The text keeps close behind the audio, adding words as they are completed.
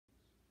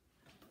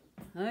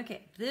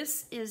Okay,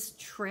 this is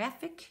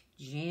traffic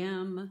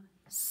jam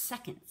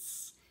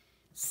seconds.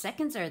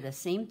 Seconds are the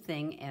same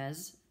thing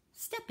as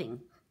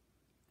stepping.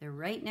 They're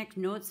right next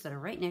notes that are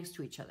right next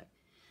to each other.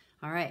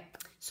 All right,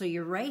 so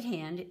your right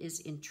hand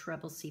is in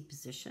treble C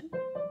position.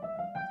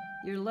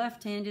 Your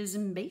left hand is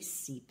in bass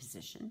C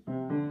position.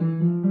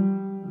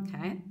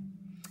 Okay,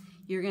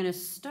 you're going to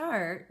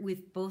start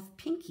with both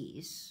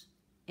pinkies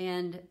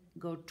and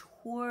go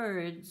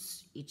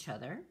towards each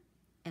other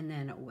and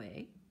then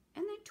away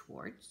and then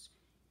towards.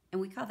 And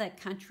we call that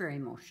contrary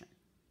motion,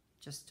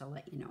 just to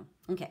let you know.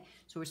 Okay,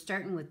 so we're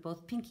starting with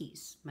both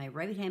pinkies. My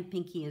right hand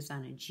pinky is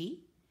on a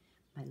G.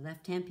 My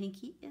left hand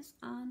pinky is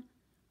on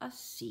a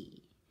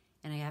C.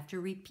 And I have to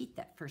repeat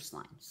that first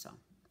line. So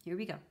here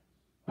we go.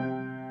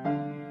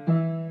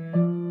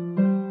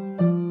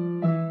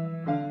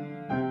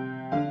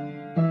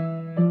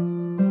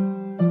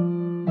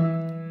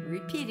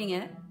 Repeating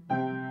it.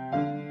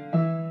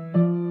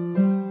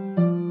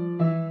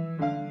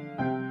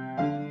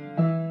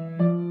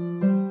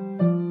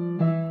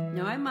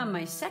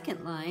 My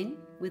second line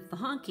with the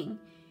honking,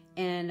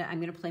 and I'm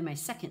going to play my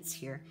seconds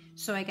here.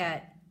 So I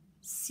got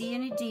C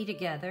and a D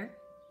together,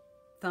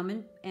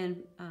 thumb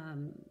and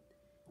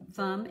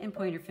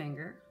pointer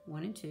finger,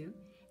 1 and 2,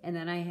 and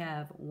then I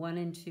have 1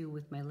 and 2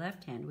 with my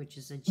left hand, which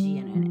is a G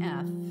and an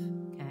F,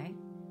 okay,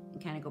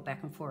 and kind of go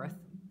back and forth.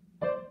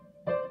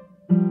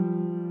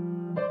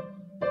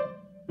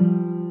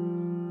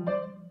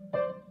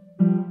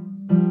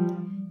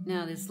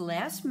 Now this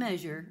last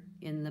measure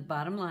in the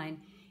bottom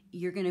line,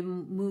 you're going to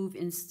move,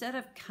 instead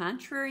of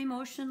contrary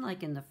motion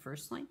like in the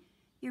first line,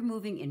 you're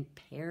moving in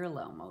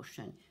parallel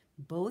motion.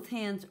 Both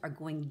hands are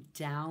going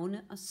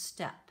down a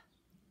step,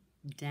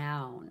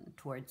 down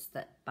towards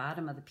the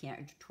bottom of the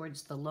piano,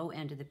 towards the low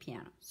end of the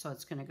piano. So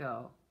it's going to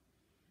go,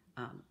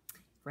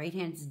 right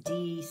hand's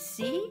D,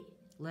 C,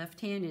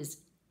 left hand is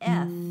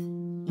F,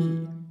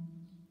 E.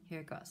 Here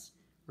it goes.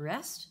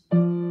 Rest.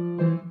 Okay,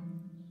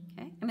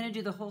 I'm going to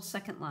do the whole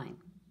second line.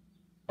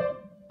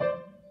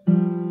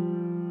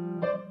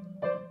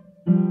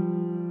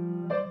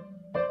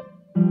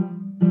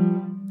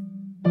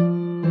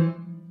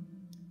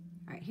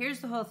 Here's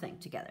the whole thing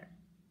together.